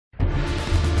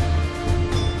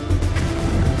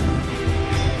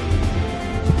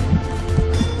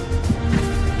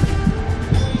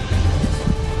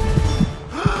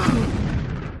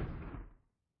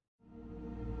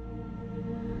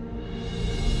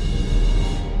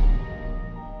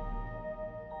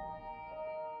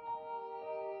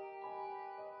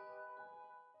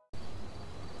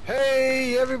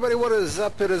everybody, what is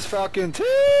up? It is Falcon T,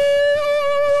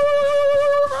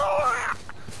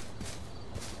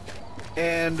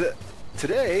 and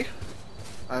today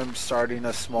I'm starting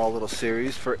a small little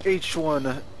series for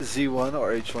H1Z1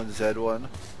 or H1Z1,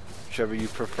 whichever you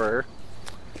prefer,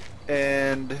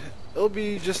 and it'll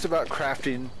be just about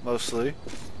crafting mostly.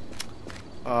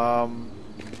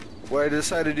 What I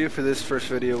decided to do for this first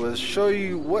video was show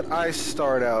you what I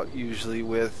start out usually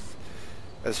with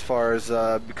as far as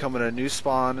becoming a new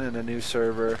spawn in a new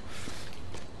server,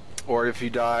 or if you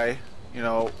die, you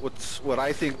know, what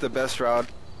I think the best route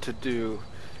to do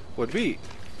would be.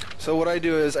 So what I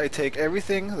do is I take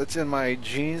everything that's in my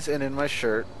jeans and in my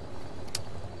shirt,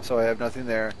 so I have nothing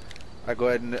there. I go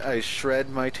ahead and I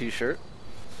shred my t-shirt,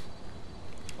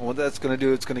 and what that's going to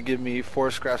do, it's going to give me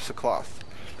 4 scraps of cloth.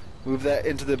 Move that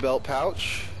into the belt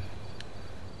pouch.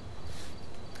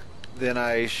 Then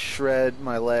I shred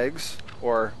my legs,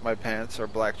 or my pants, or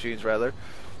black jeans rather,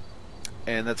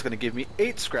 and that's going to give me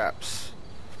 8 scraps.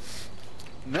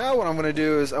 Now what I'm going to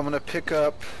do is I'm going to pick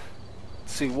up,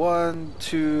 let's see, 1,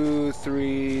 2,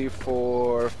 3,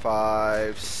 4,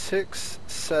 5, 6,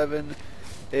 7,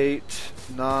 8,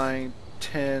 9,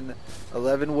 10,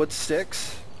 11 wood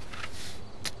sticks.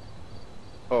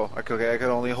 Oh, okay, I can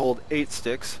only hold 8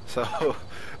 sticks, so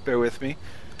bear with me.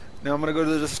 Now I'm going to go to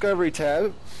the Discovery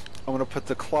tab. I'm going to put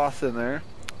the cloth in there,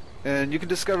 and you can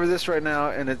discover this right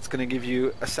now, and it's going to give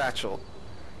you a satchel.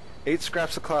 8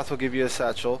 scraps of cloth will give you a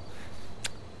satchel.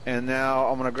 And now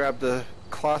I'm going to grab the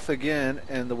cloth again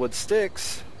and the wood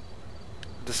sticks.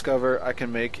 Discover I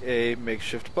can make a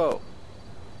makeshift bow.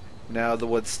 Now the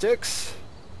wood sticks,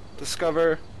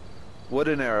 discover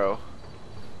wooden arrow.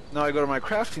 Now I go to my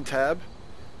crafting tab.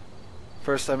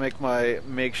 First I make my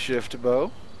makeshift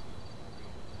bow,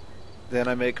 then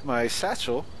I make my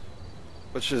satchel,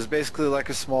 which is basically like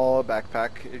a small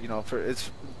backpack, you know,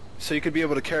 so you could be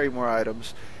able to carry more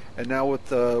items. And now with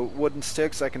the wooden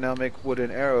sticks I can now make wooden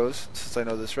arrows, since I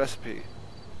know this recipe.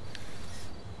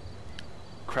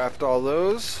 Craft all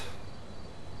those.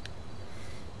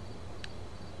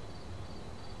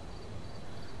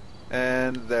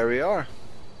 And there we are.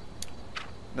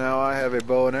 Now I have a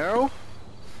bow and arrow.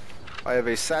 I have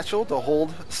a satchel to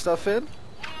hold stuff in.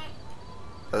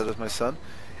 That is my son.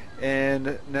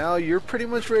 And now you're pretty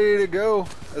much ready to go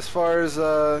as far as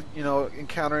you know,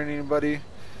 encountering anybody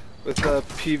with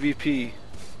PvP.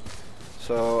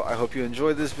 So I hope you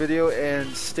enjoyed this video,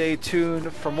 and stay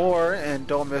tuned for more, and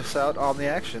don't miss out on the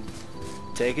action.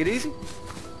 Take it easy.